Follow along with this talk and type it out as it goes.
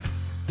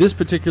This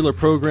particular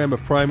program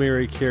of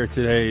Primary Care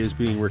Today is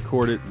being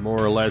recorded more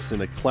or less in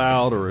a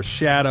cloud or a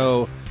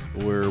shadow.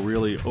 We're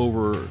really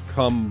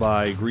overcome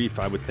by grief,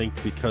 I would think,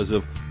 because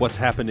of what's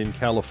happened in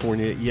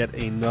California, yet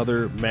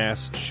another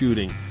mass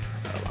shooting.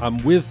 I'm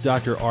with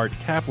Dr. Art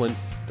Caplan.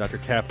 Dr.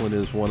 Caplan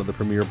is one of the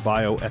premier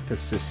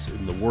bioethicists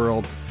in the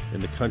world. In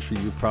the country,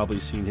 you've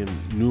probably seen him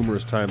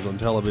numerous times on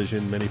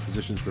television. Many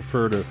physicians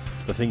refer to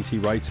the things he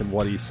writes and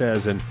what he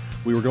says. And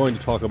we were going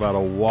to talk about a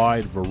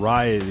wide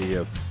variety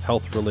of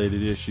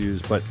health-related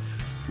issues, but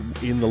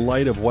in the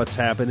light of what's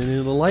happened and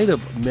in the light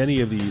of many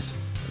of these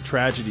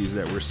tragedies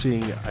that we're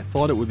seeing, I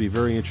thought it would be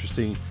very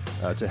interesting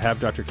to have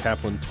Dr.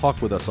 Caplan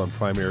talk with us on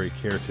Primary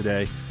Care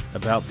Today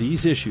about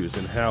these issues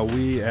and how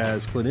we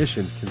as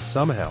clinicians can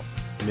somehow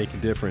make a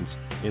difference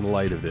in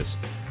light of this.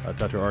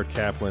 Dr. Art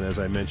Caplan, as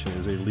I mentioned,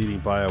 is a leading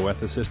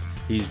bioethicist.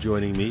 He's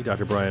joining me,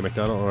 Dr. Brian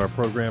McDonough, on our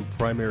program,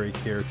 Primary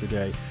Care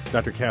Today.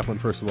 Dr. Caplan,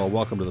 first of all,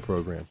 welcome to the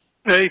program.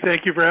 Hey,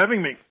 thank you for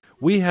having me.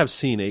 We have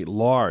seen a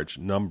large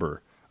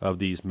number of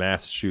these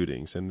mass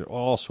shootings, and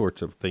all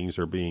sorts of things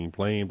are being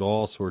blamed,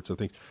 all sorts of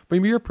things.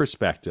 From your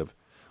perspective,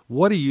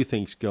 what do you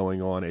think's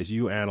going on as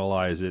you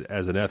analyze it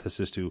as an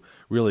ethicist who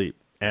really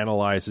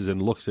analyzes and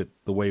looks at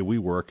the way we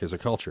work as a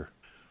culture?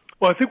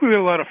 Well, I think we've got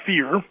a lot of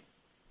fear.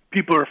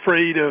 People are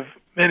afraid of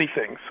many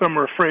things. Some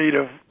are afraid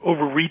of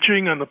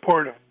overreaching on the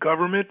part of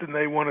government, and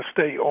they want to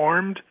stay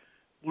armed,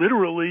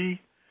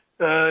 literally,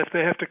 if they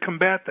have to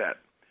combat that.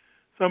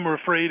 Some are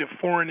afraid of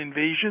foreign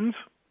invasions,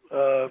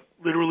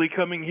 literally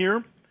coming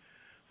here.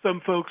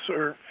 Some folks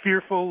are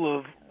fearful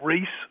of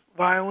race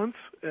violence,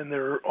 and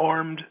they're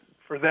armed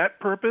for that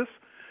purpose.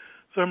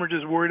 Some are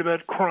just worried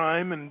about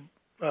crime and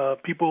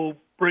people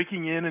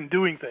breaking in and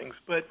doing things.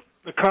 But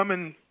the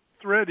common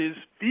thread is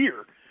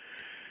fear.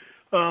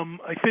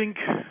 I think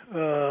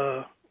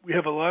we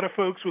have a lot of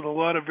folks with a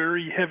lot of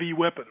very heavy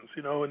weapons,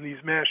 in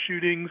these mass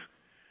shootings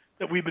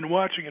that we've been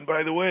watching. And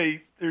by the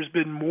way, there's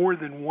been more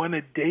than one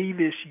a day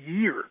this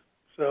year.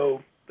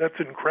 So that's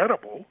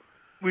incredible.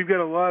 We've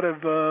got a lot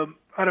of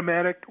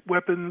automatic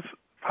weapons,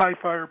 high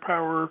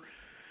firepower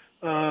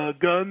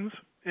guns,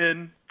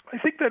 and I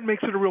think that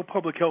makes it a real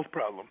public health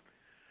problem.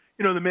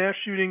 The mass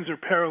shootings are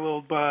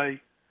paralleled by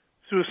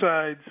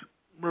suicides,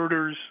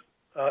 murders,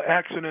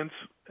 accidents,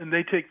 and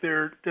they take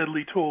their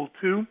deadly toll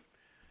too.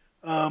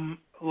 A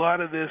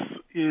lot of this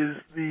is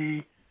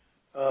the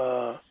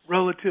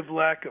relative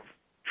lack of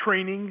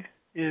training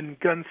in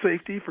gun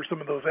safety for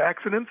some of those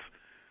accidents,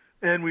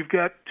 and we've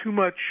got too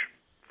much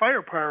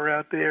firepower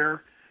out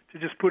there to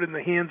just put in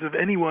the hands of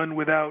anyone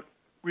without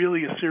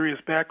really a serious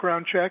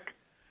background check,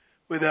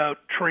 without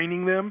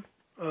training them,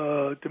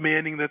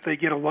 demanding that they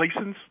get a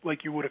license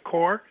like you would a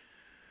car.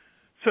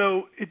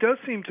 So it does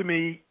seem to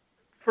me,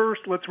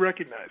 first, let's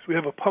recognize we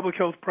have a public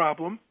health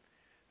problem.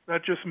 It's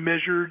not just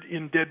measured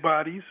in dead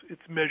bodies.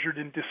 It's measured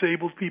in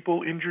disabled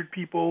people, injured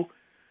people,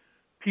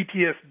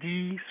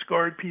 PTSD,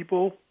 scarred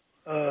people.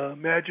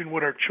 Imagine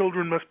what our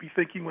children must be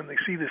thinking when they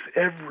see this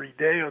every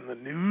day on the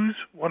news,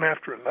 one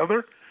after another.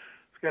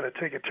 It's got to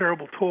take a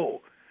terrible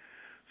toll.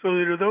 So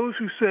there are those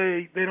who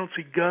say they don't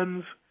see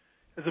guns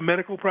as a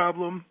medical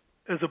problem,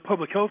 as a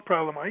public health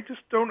problem. I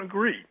just don't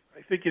agree.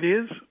 I think it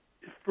is,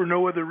 for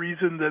no other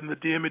reason than the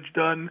damage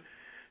done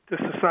to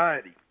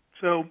society.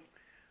 So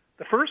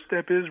the first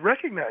step is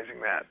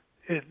recognizing that.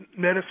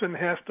 Medicine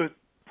has to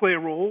play a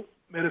role.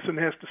 Medicine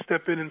has to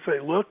step in and say,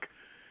 look,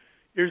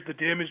 here's the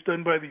damage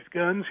done by these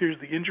guns, here's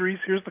the injuries,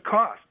 here's the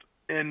cost.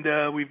 And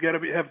we've got to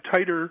have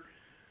tighter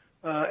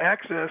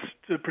access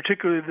to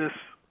particularly this,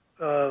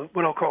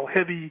 what I'll call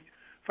heavy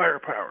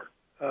firepower.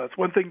 It's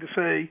one thing to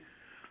say,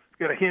 you've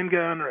got a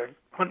handgun or a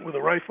hunt with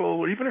a rifle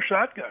or even a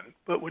shotgun,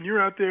 but when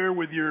you're out there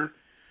with your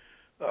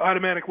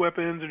automatic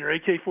weapons and your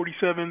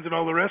AK-47s and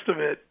all the rest of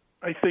it,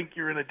 I think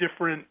you're in a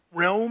different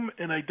realm,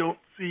 and I don't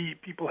see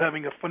people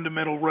having a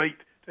fundamental right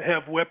to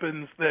have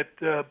weapons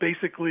that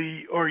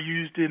basically are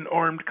used in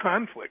armed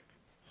conflict.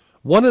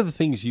 One of the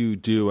things you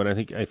do, and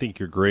I think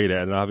you're great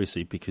at it,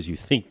 obviously because you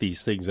think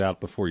these things out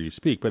before you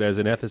speak, but as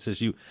an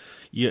ethicist,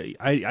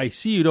 I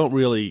see you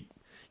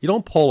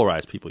don't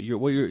polarize people.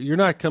 You're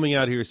not coming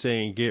out here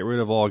saying get rid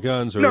of all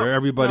guns or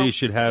everybody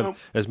should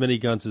have as many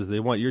guns as they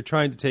want. You're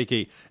trying to take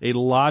a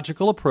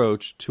logical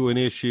approach to an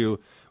issue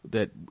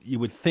that you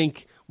would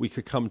think we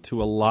could come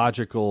to a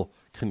logical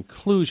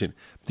conclusion.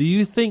 Do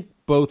you think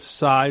both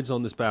sides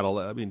on this battle,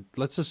 I mean,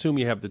 let's assume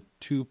you have the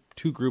two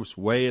groups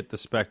way at the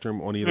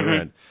spectrum on either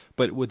end,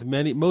 but with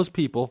most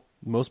people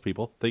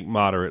think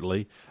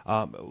moderately.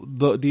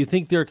 Do you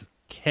think there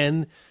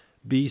can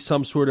be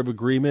some sort of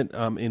agreement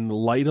in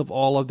light of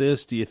all of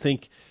this? Do you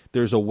think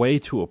there's a way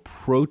to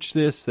approach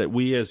this that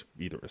we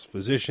either as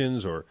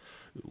physicians or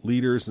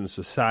leaders in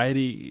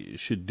society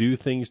should do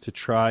things to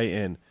try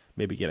and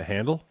maybe get a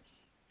handle?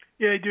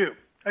 Yeah,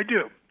 I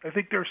do. I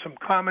think there are some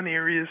common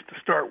areas to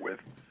start with.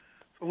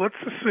 So let's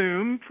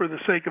assume, for the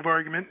sake of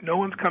argument, no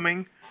one's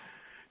coming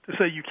to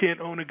say you can't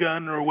own a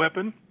gun or a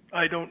weapon.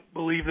 I don't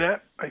believe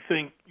that. I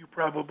think you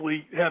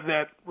probably have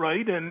that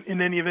right, and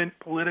in any event,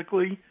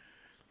 politically,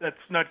 that's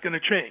not going to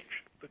change.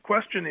 The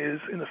question is,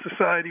 in a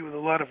society with a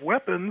lot of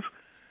weapons,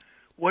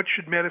 what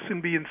should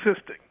medicine be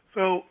insisting?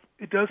 So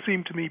it does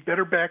seem to me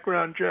better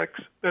background checks,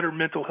 better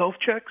mental health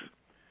checks.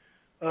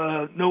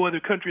 No other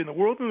country in the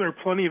world, and there are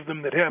plenty of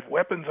them that have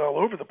weapons all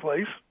over the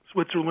place.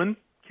 Switzerland,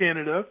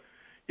 Canada,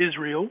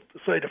 Israel, to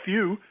cite a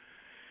few.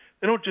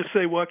 They don't just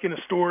say walk in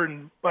a store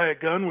and buy a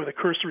gun with a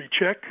cursory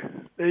check.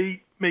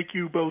 They make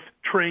you both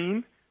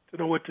train to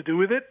know what to do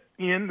with it,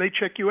 and they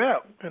check you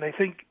out. And I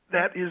think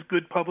that is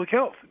good public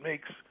health. It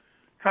makes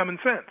common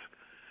sense.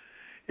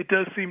 It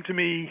does seem to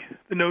me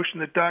the notion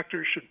that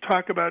doctors should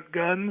talk about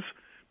guns,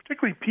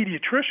 particularly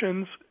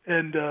pediatricians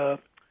and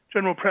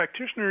general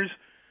practitioners,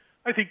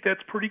 I think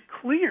that's pretty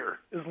clear.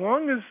 As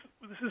long as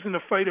this isn't a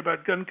fight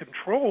about gun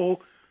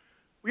control,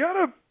 we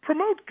ought to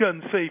promote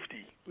gun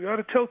safety. We ought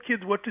to tell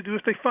kids what to do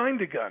if they find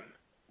a gun.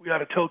 We ought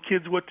to tell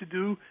kids what to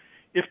do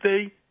if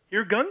they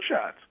hear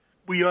gunshots.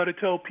 We ought to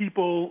tell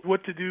people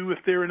what to do if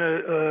they're in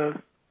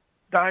a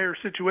dire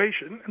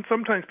situation. And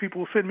sometimes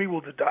people will say to me,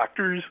 well, do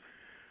doctors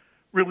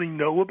really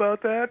know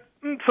about that?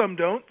 And some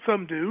don't,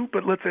 some do,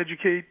 but let's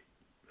educate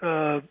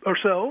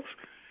ourselves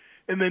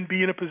and then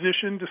be in a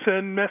position to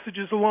send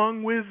messages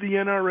along with the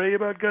NRA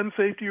about gun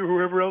safety or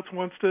whoever else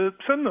wants to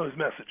send those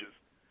messages.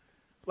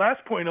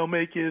 Last point I'll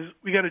make is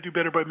we got to do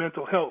better by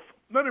mental health.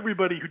 Not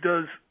everybody who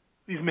does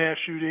these mass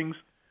shootings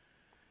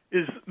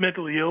is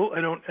mentally ill.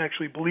 I don't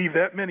actually believe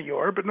that. Many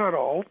are, but not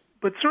all.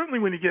 But certainly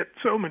when you get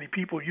so many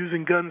people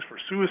using guns for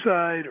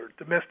suicide or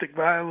domestic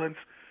violence,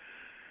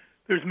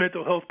 there's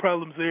mental health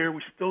problems there.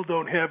 We still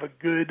don't have a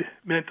good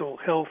mental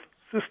health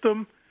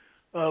system.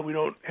 We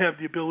don't have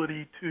the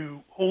ability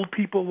to hold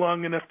people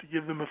long enough to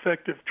give them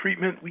effective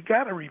treatment. We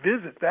got to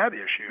revisit that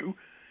issue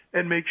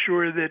and make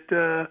sure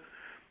that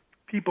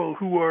people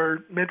who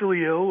are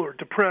mentally ill or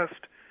depressed,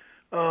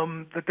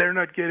 that they're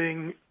not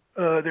getting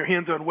their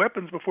hands on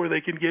weapons before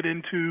they can get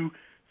in to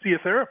see a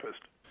therapist.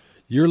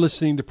 You're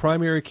listening to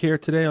Primary Care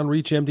Today on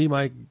ReachMD.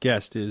 My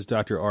guest is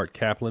Dr. Art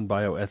Caplan,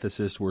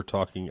 bioethicist. We're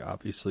talking,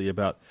 obviously,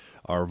 about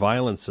our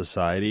violent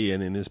society,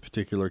 and in this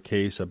particular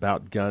case,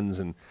 about guns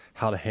and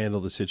how to handle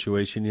the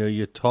situation. You know,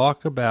 you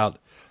talk about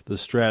the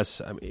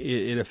stress. I mean,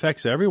 it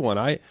affects everyone.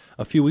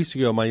 A few weeks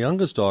ago, my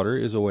youngest daughter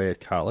is away at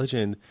college,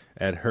 and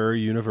at her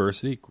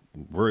university,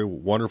 very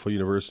wonderful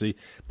university,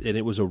 and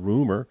it was a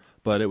rumor,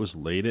 but it was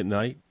late at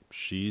night.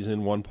 She's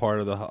in one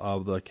part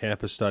of the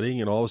campus studying,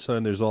 and all of a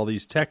sudden there's all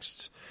these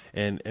texts,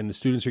 and the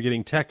students are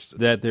getting texts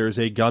that there's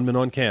a gunman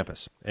on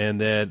campus, and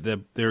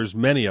that there's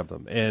many of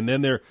them, and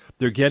then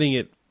they're getting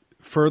it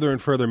further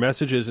and further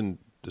messages, and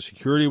the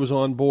security was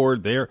on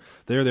board. They're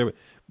there.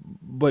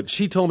 But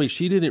she told me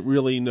she didn't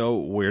really know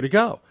where to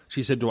go.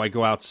 She said, do I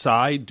go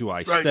outside? Do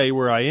I stay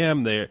where I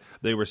am?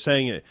 They were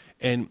saying it,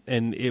 and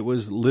it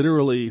was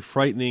literally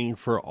frightening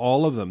for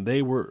all of them.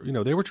 They were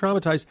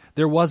traumatized.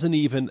 There wasn't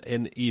even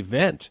an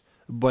event,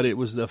 but it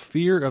was the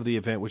fear of the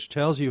event, which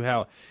tells you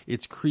how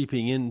it's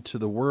creeping into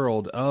the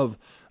world of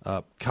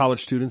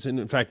college students and,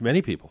 in fact,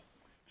 many people.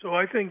 So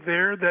I think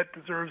that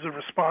deserves a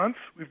response.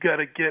 We've got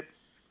to get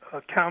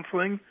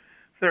counseling,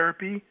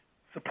 therapy,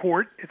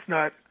 support. It's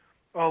not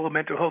all the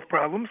mental health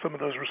problems. Some of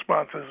those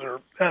responses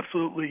are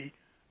absolutely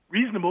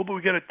reasonable, but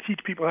we got to teach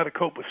people how to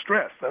cope with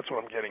stress. That's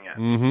what I'm getting at.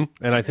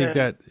 Mm-hmm. And I think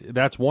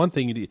that's one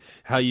thing,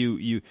 how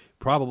you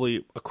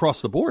probably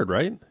across the board,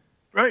 right?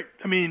 Right.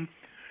 I mean,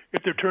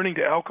 if they're turning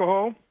to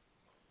alcohol,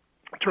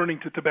 turning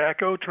to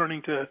tobacco,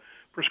 turning to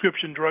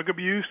prescription drug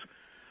abuse,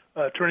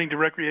 turning to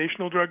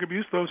recreational drug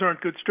abuse, those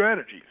aren't good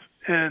strategies.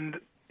 And,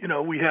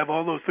 we have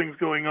all those things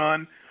going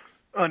on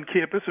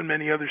campus and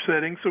many other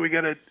settings, so we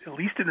got to at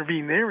least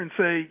intervene there and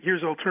say,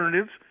 here's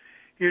alternatives,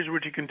 here's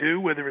what you can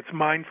do, whether it's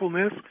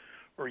mindfulness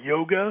or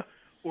yoga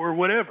or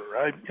whatever.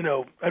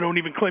 I don't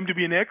even claim to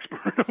be an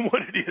expert on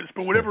what it is,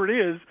 but whatever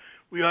it is,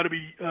 we ought to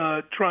be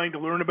trying to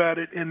learn about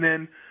it and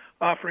then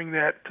offering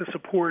that to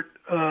support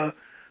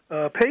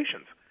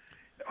patients.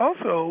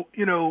 Also,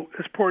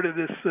 as part of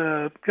this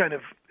kind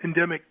of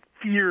endemic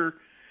fear,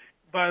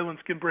 violence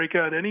can break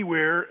out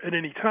anywhere at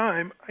any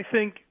time. I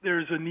think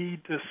there's a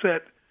need to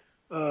set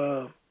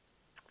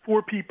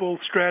for people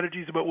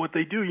strategies about what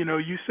they do.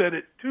 You said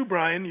it too,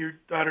 Brian. Your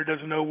daughter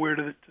doesn't know where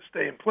to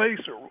stay in place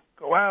or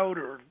go out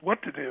or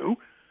what to do.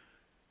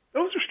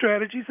 Those are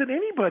strategies that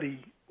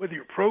anybody, whether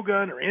you're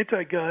pro-gun or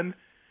anti-gun,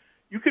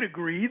 you could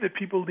agree that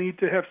people need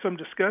to have some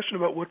discussion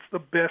about what's the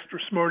best or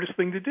smartest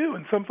thing to do.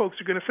 And some folks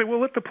are going to say, well,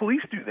 let the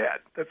police do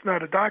that. That's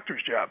not a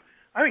doctor's job.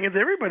 I think it's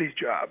everybody's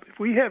job. If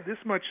we have this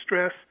much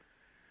stress,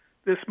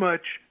 this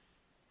much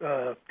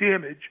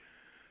damage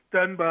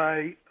done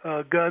by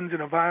guns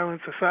in a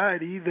violent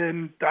society,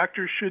 then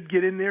doctors should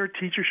get in there,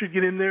 teachers should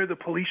get in there, the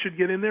police should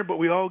get in there, but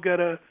we all got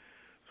to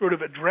sort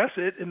of address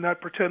it and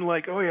not pretend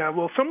like, oh, yeah,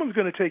 well, someone's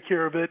going to take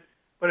care of it,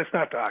 but it's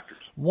not doctors.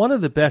 One of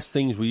the best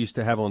things we used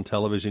to have on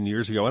television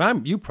years ago,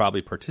 and you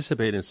probably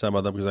participate in some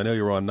of them because I know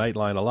you were on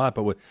Nightline a lot,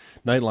 but with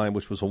Nightline,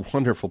 which was a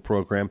wonderful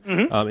program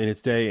in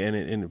its day, and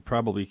it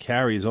probably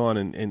carries on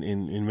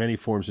in many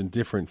forms, in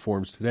different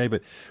forms today,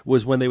 but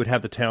was when they would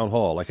have the town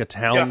hall, like a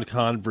town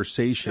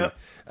conversation.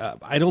 Yeah.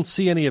 I don't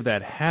see any of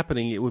that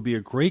happening. It would be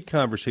a great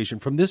conversation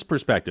from this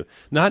perspective,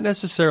 not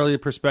necessarily the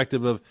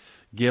perspective of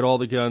get all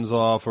the guns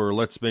off or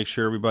let's make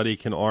sure everybody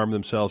can arm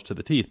themselves to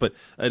the teeth. But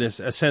in a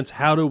sense,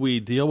 how do we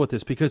deal with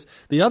this? Because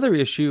the other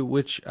issue,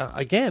 which,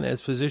 again,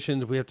 as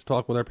physicians, we have to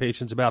talk with our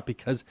patients about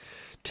because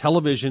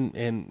television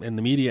and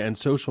the media and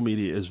social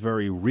media is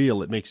very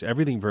real. It makes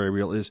everything very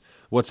real, is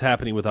what's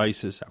happening with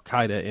ISIS,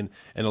 Al-Qaeda,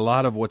 and a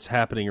lot of what's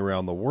happening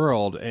around the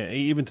world,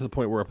 even to the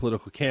point where our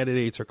political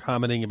candidates are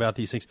commenting about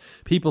these things.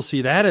 People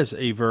see that as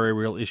a very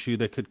real issue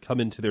that could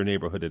come into their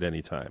neighborhood at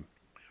any time.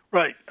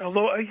 Right.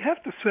 Although I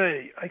have to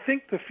say, I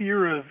think the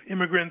fear of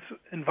immigrants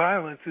and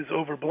violence is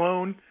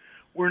overblown.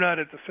 We're not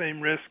at the same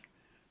risk,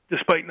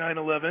 despite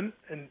 9/11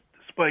 and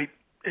despite,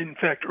 in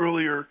fact,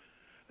 earlier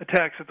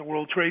attacks at the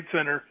World Trade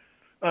Center,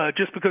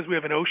 just because we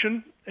have an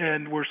ocean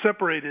and we're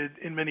separated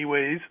in many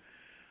ways.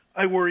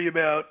 I worry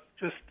about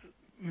just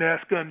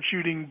mass gun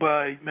shooting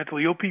by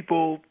mentally ill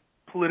people,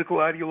 political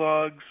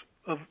ideologues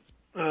of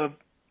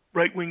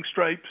right-wing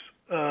stripes,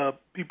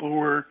 people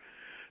who are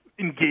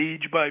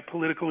engaged by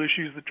political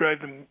issues that drive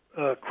them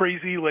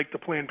crazy, like the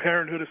Planned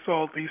Parenthood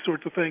assault, these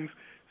sorts of things.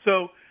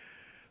 So,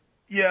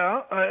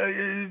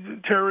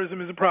 terrorism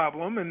is a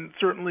problem and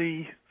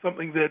certainly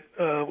something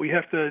that we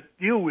have to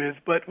deal with,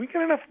 but we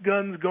got enough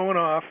guns going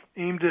off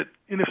aimed at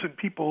innocent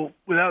people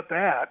without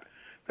that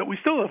we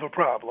still have a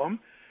problem,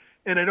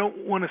 and I don't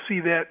want to see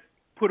that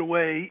put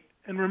away.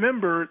 And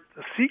remember,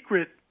 the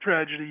secret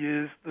tragedy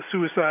is the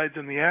suicides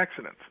and the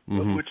accidents,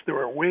 of which there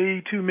are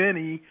way too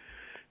many.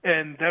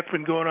 And that's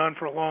been going on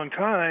for a long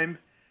time,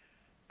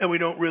 and we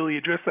don't really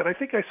address that. I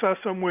think I saw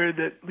somewhere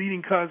that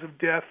leading cause of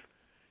death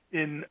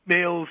in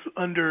males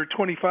under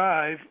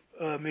 25,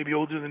 maybe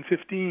older than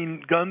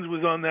 15, guns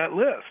was on that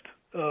list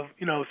of,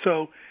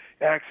 so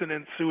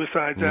accidents,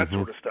 suicides, that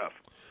sort of stuff.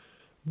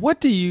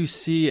 What do you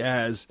see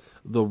as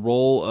the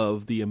role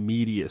of the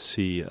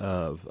immediacy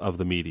of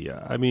the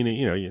media? I mean,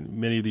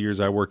 many of the years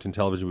I worked in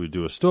television, we would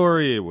do a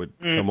story, it would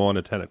come on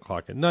at 10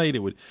 o'clock at night,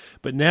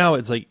 but now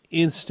it's like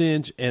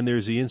instant, and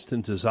there's the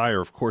instant desire,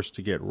 of course,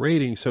 to get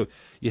ratings. So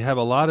you have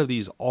a lot of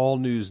these all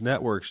news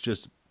networks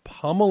just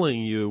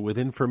pummeling you with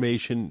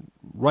information,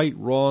 right,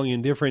 wrong,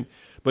 indifferent,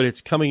 but it's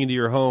coming into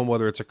your home,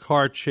 whether it's a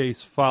car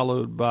chase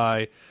followed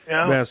by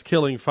mass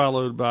killing,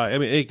 followed by,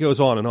 it goes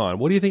on and on.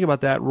 What do you think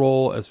about that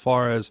role as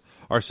far as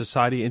our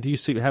society? And do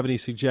you have any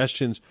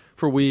suggestions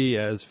for we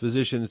as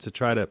physicians to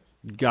try to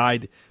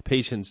guide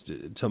patients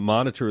to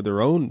monitor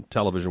their own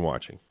television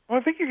watching? Well,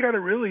 I think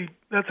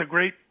that's a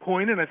great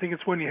point, and I think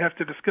it's one you have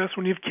to discuss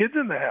when you have kids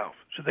in the house.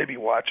 Should they be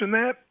watching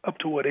that? Up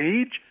to what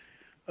age?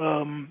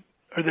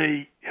 Are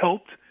they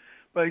helped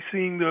by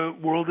seeing the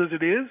world as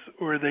it is,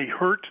 or are they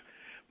hurt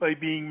by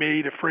being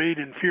made afraid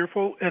and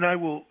fearful? And I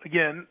will,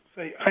 again,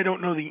 say I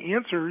don't know the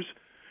answers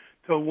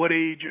to what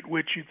age at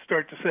which you'd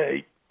start to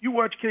say, you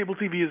watch cable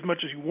TV as much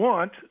as you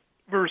want,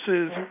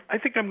 versus I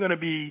think I'm going to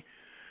be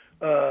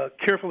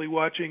carefully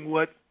watching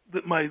what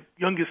my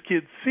youngest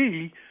kids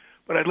see,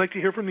 but I'd like to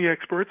hear from the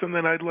experts, and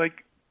then I'd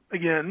like,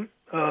 again,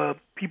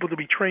 people to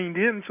be trained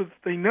in so that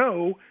they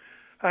know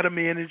how to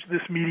manage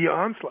this media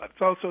onslaught.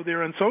 It's also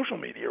there on social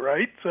media,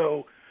 right?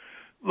 So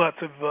lots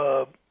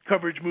of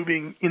coverage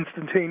moving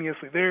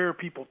instantaneously there,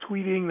 people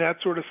tweeting, that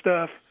sort of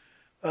stuff,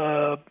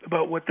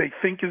 about what they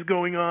think is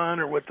going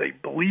on or what they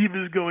believe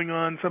is going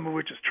on, some of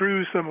which is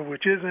true, some of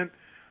which isn't.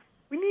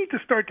 We need to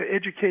start to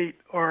educate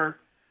our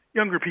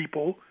younger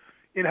people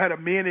in how to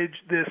manage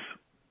this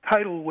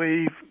tidal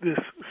wave, this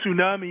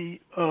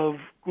tsunami of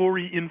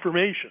gory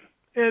information.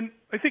 And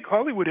I think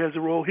Hollywood has a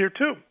role here,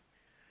 too.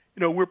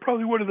 We're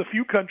probably one of the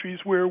few countries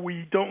where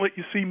we don't let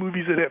you see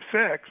movies that have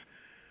sex,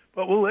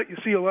 but we'll let you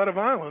see a lot of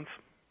violence.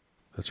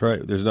 That's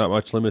right. There's not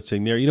much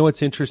limiting there. You know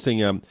what's interesting?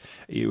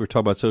 You were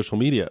talking about social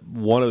media.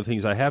 One of the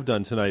things I have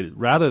done tonight,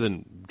 rather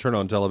than turn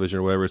on television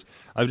or whatever, is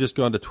I've just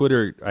gone to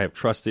Twitter. I have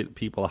trusted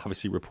people,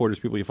 obviously reporters,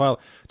 people you follow,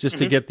 just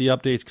to get the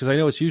updates, because I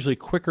know it's usually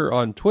quicker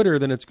on Twitter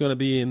than it's going to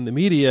be in the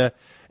media,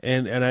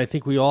 and I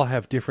think we all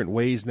have different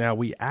ways now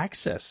we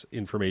access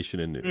information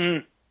and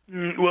news.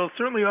 Well,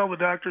 certainly all the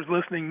doctors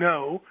listening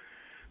know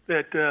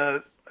that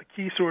a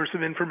key source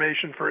of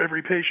information for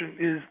every patient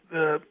is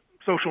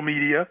social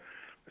media.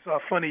 I saw a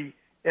funny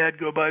ad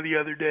go by the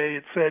other day.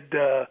 It said,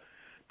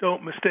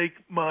 don't mistake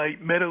my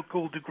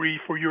medical degree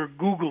for your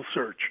Google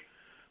search.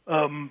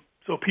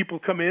 So people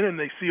come in and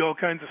they see all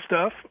kinds of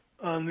stuff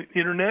on the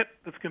internet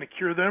that's going to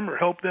cure them or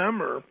help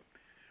them or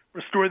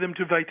restore them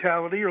to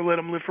vitality or let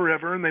them live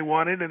forever, and they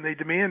want it and they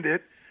demand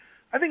it.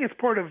 I think it's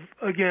part of,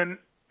 again,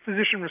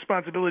 physician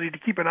responsibility to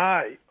keep an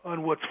eye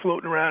on what's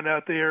floating around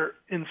out there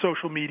in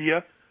social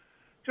media,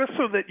 just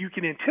so that you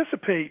can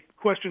anticipate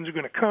questions are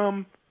going to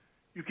come.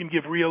 You can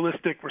give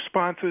realistic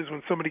responses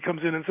when somebody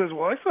comes in and says,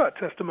 well, I saw a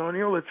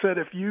testimonial that said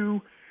if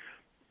you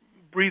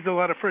breathed a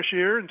lot of fresh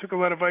air and took a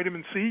lot of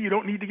vitamin C, you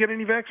don't need to get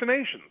any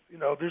vaccinations.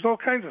 There's all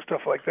kinds of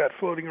stuff like that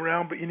floating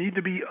around, but you need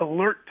to be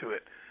alert to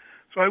it.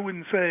 So I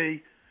wouldn't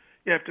say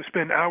you have to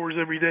spend hours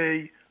every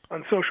day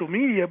on social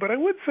media, but I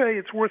would say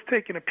it's worth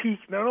taking a peek,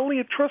 not only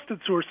at trusted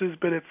sources,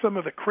 but at some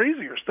of the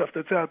crazier stuff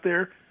that's out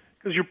there,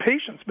 because your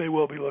patients may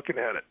well be looking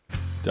at it.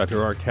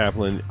 Dr. Art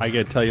Caplan, I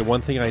got to tell you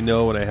one thing I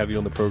know when I have you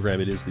on the program.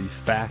 It is the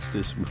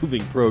fastest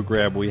moving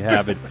program we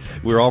have.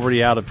 We're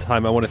already out of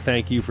time. I want to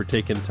thank you for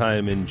taking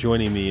time and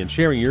joining me and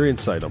sharing your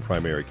insight on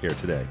primary care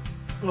today.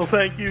 Well,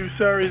 thank you.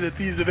 Sorry that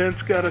these events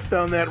got us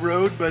down that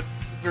road, but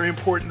it's very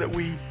important that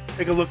we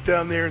take a look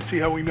down there and see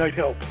how we might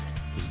help.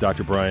 This is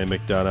Dr. Brian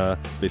McDonough.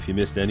 If you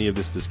missed any of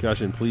this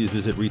discussion, please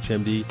visit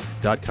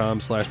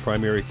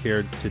reachmd.com/primary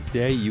care.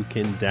 Today, you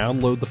can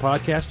download the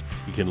podcast.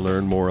 You can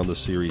learn more on the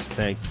series.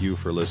 Thank you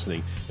for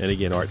listening. And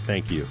again, Art,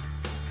 thank you.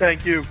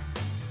 Thank you.